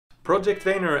Project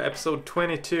Vayner episode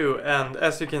 22, and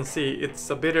as you can see, it's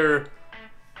Project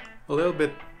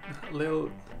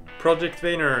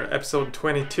Vayner episode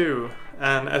 22,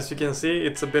 and as you can see,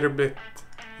 it's a bitter bit.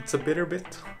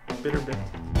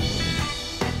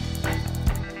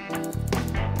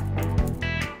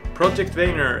 Project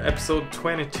Vayner episode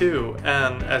 22,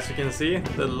 and as you can see,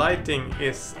 the lighting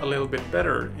is a little bit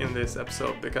better in this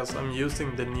episode because I'm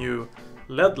using the new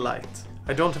LED light.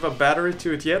 I don't have a battery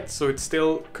to it yet, so it's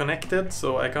still connected,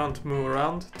 so I can't move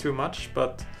around too much,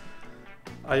 but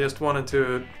I just wanted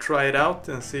to try it out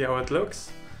and see how it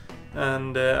looks.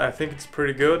 And I think it's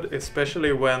pretty good,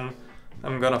 especially when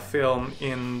I'm gonna film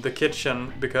in the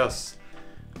kitchen, because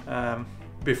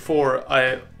before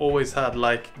I always had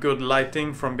like good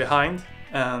lighting from behind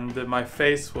and my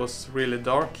face was really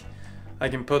dark. I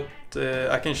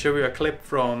can show you a clip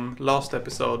from last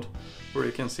episode where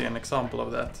you can see an example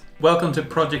of that. Welcome to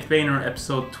Project Vayner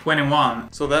episode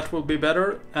 21. So that will be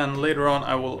better, and later on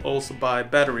I will also buy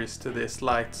batteries to this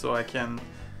light so I can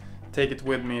take it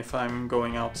with me if I'm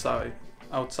going outside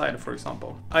for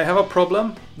example. I have a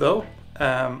problem though.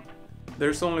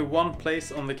 There's only one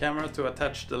place on the camera to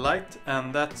attach the light,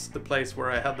 and that's the place where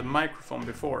I had the microphone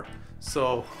before.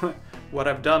 So what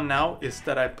I've done now is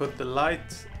that I put the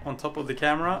light on top of the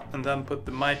camera and then put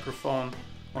the microphone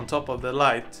on top of the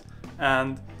light,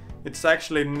 and it's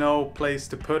actually no place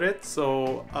to put it,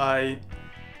 so I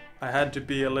had to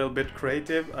be a little bit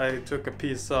creative. I took a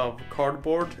piece of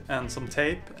cardboard and some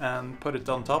tape and put it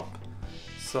on top,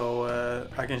 so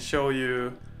I can show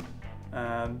you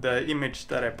the image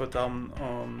that I put up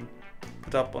on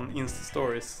Insta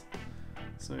stories,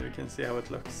 so you can see how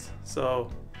it looks. So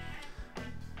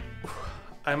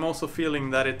I'm also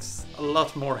feeling that it's a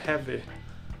lot more heavy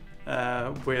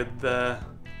with the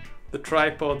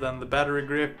tripod and the battery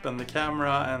grip and the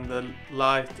camera and the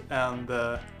light and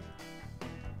the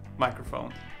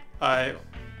microphone. I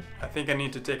think I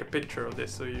need to take a picture of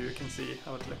this so you can see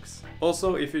how it looks.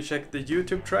 Also, if you check the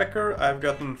YouTube tracker, I've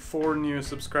gotten 4 new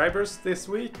subscribers this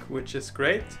week, which is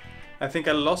great. I think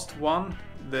I lost one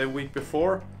the week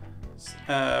before,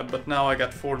 but now I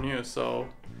got 4 new, so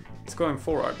it's going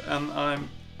forward. And I'm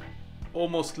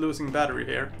almost losing battery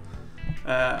here.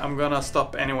 I'm gonna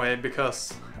stop anyway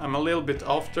because I'm a little bit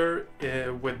after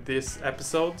with this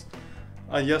episode.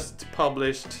 I just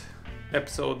published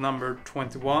episode number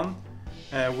 21.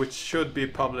 Which should be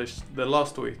published the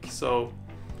last week, so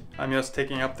I'm just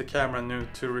taking up the camera now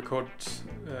to record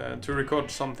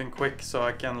something quick so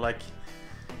I can like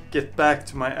get back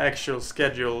to my actual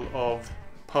schedule of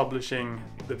publishing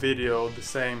the video the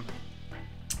same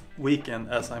weekend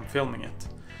as I'm filming it.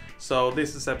 So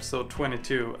this is episode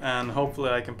 22, and hopefully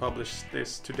I can publish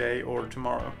this today or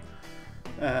tomorrow.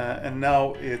 And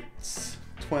now it's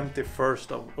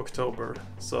 21st of October,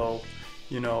 so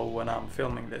you know when I'm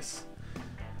filming this.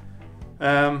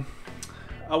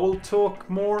 I will talk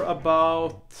more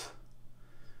about...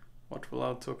 What will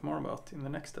I talk more about in the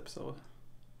next episode?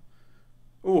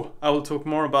 Oh, I will talk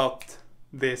more about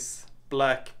this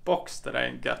black box that I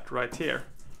got right here.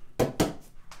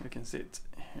 You can see it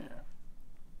here.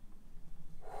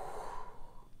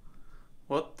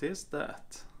 What is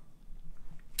that?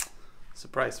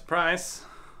 Surprise, surprise.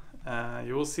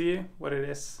 You will see what it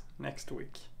is next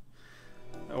week.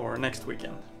 Or next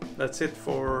weekend. That's it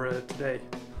for today.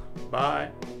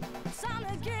 Bye.